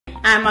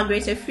I'm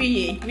Margaret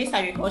Friye, Miss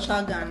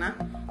Agricultural Ghana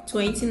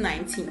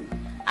 2019.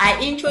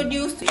 I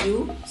introduce to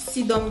you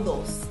Sidom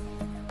Doors.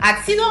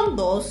 At Sidom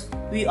Doors,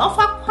 we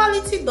offer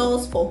quality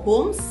doors for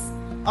homes,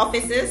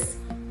 offices,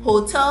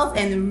 hotels,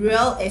 and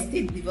real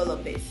estate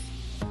developers.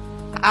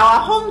 Our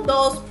home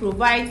doors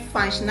provide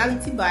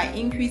functionality by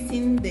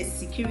increasing the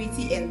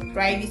security and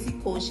privacy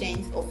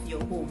quotient of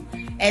your home,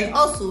 and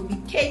also be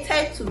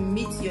catered to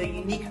meet your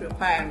unique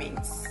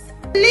requirements.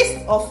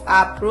 List of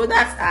our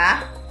products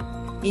are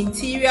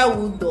interior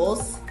wood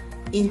doors,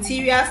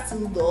 interior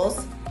steel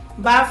doors,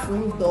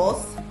 bathroom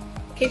doors,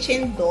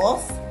 kitchen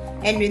doors,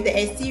 and with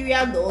the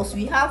exterior doors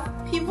we have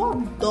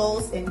pivot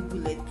doors and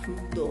bulletproof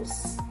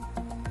doors.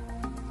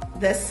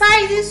 The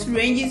sizes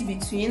ranges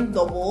between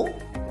double,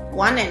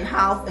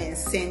 1.5 and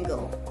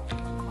single.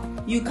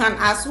 You can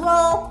as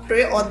well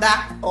pre-order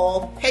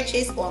or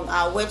purchase on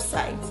our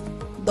website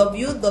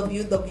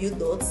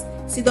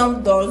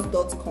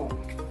www.sidomdoors.com.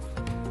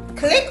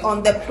 Click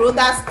on the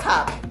products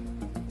tab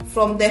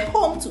from the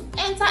home to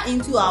enter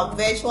into our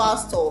virtual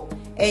store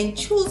and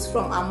choose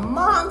from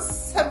among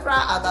several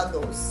other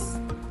doors.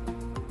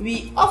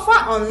 We offer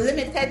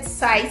unlimited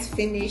size,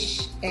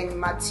 finish, and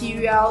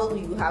material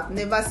you have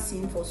never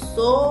seen for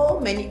so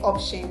many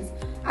options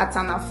at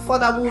an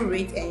affordable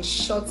rate and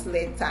short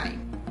lead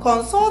time.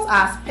 Consult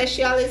our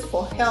specialists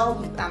for help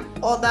with an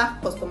order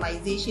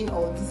customization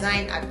or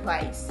design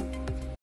advice.